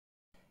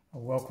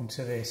Welcome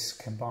to this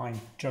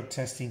combined drug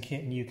testing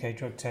kit and UK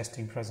drug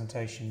testing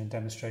presentation and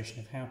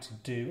demonstration of how to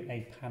do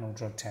a panel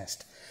drug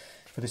test.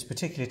 For this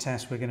particular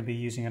test we're going to be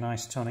using an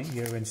isotonic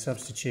urine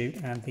substitute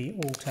and the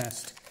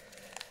ALLTEST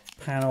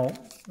panel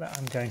that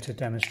I'm going to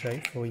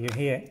demonstrate for you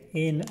here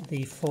in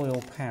the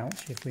foil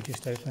pouch. If we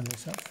just open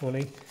this up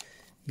fully,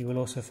 you will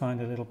also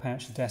find a little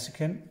pouch of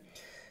desiccant.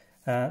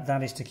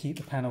 That is to keep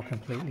the panel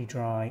completely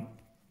dry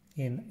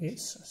in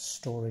its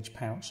storage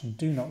pouch, and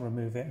do not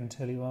remove it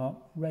until you are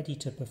ready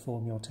to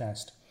perform your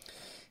test.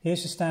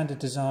 Here's the standard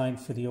design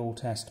for the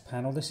ALLTEST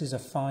panel. This is a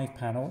 5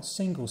 panel,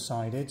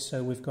 single-sided,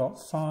 so we've got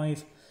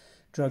 5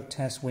 drug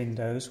test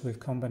windows with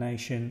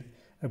combination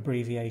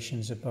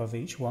abbreviations above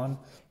each one,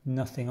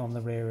 nothing on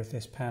the rear of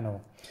this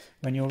panel.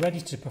 When you're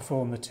ready to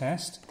perform the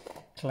test,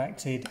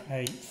 collected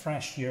a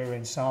fresh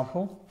urine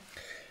sample,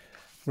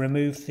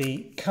 remove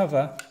the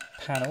cover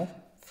panel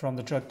from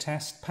the drug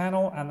test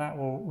panel, and that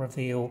will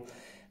reveal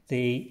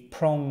the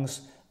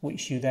prongs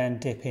which you then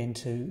dip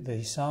into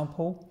the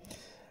sample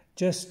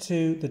just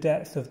to the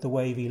depth of the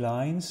wavy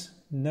lines,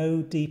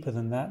 no deeper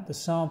than that. The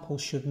sample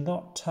should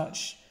not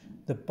touch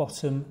the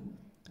bottom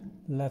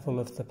level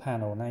of the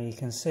panel. Now you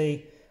can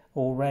see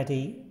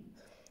already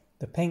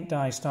the pink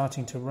dye is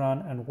starting to run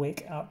and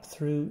wick up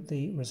through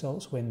the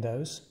results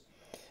windows.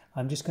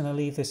 I'm just going to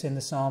leave this in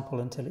the sample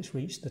until it's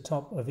reached the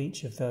top of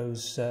each of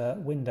those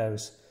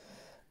windows.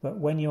 But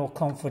when you're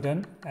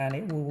confident, and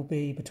it will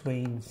be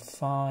between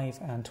 5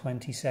 and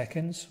 20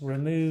 seconds,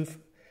 remove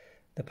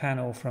the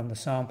panel from the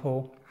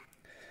sample,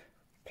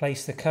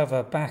 place the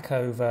cover back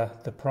over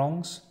the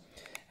prongs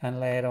and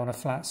lay it on a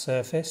flat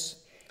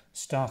surface,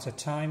 start a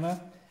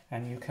timer,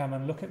 and you come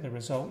and look at the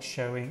results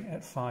showing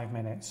at 5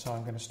 minutes. So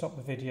I'm going to stop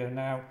the video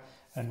now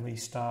and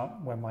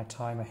restart when my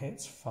timer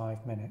hits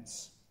 5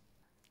 minutes.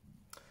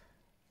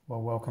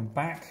 Well, welcome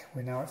back.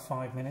 We're now at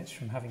 5 minutes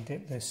from having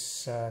dipped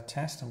this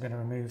test. I'm going to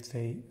remove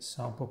the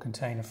sample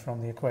container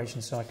from the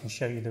equation so I can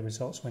show you the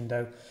results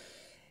window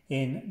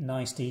in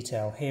nice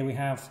detail. Here we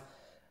have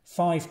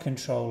 5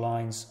 control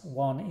lines,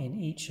 1 in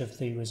each of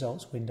the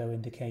results window,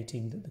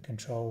 indicating that the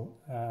control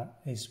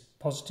is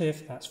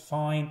positive. That's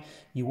fine.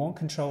 You want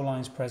control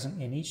lines present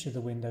in each of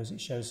the windows.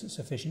 It shows that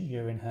sufficient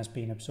urine has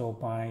been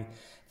absorbed by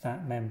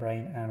that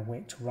membrane and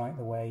wicked right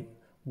the way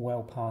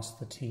well past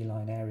the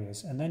T-line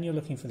areas. And then you're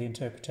looking for the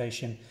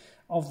interpretation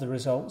of the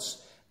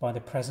results by the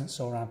presence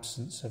or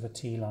absence of a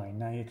T-line.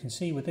 Now you can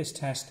see with this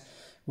test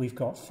we've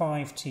got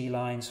 5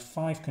 T-lines,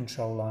 5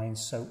 control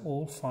lines, so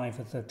all 5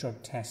 of the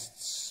drug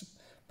tests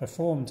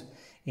performed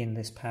in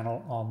this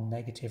panel are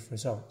negative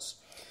results.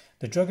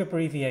 The drug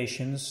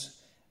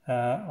abbreviations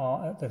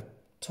are at the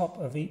top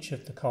of each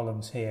of the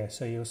columns here,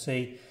 so you'll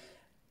see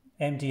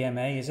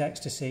MDMA is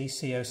ecstasy,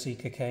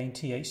 COC cocaine,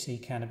 THC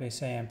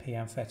cannabis, AMP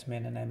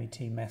amphetamine, and MET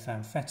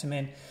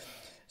methamphetamine.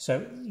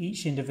 So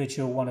each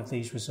individual one of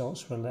these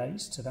results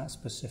relates to that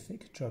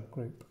specific drug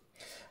group.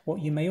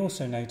 What you may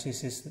also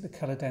notice is that the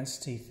colour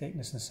density,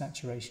 thickness and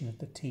saturation of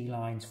the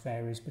T-lines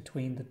varies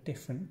between the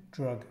different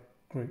drug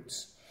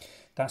groups.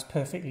 That's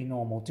perfectly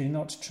normal. Do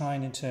not try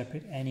and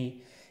interpret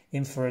any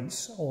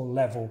inference or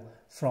level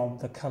from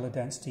the colour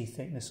density,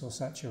 thickness or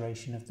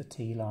saturation of the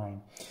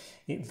T-line.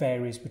 It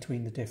varies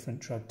between the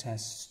different drug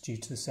tests due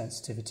to the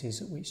sensitivities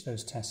at which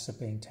those tests are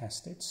being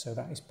tested, so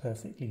that is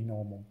perfectly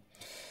normal.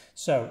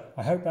 So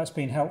I hope that's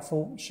been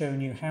helpful,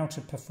 showing you how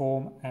to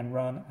perform and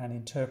run and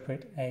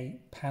interpret a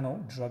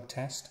panel drug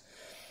test.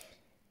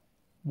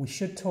 We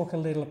should talk a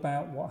little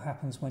about what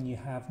happens when you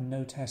have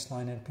no test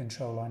line and a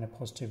control line, a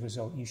positive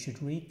result. You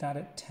should read that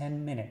at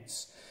 10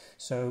 minutes.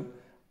 So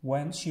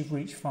once you've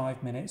reached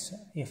 5 minutes,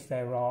 if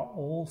there are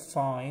all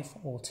 5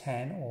 or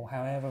 10 or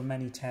however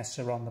many tests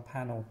are on the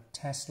panel,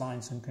 test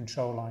lines and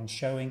control lines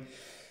showing,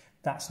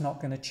 that's not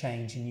going to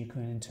change, and you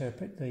can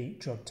interpret the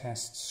drug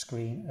test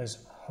screen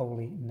as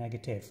wholly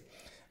negative.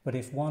 But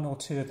if 1 or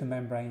 2 of the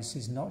membranes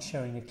is not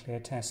showing a clear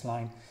test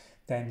line,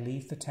 then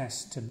leave the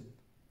test to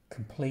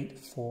complete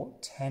for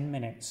 10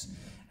 minutes.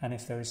 And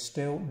if there is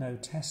still no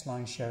test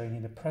line showing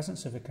in the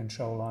presence of a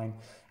control line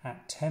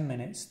at 10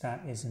 minutes,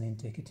 that is an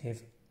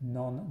indicative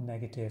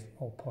non-negative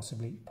or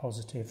possibly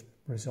positive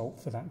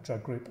result for that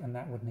drug group, and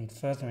that would need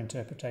further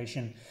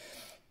interpretation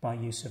by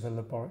use of a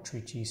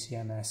laboratory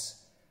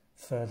GCMS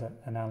further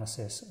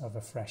analysis of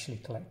a freshly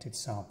collected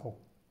sample.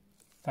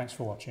 Thanks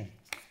for watching.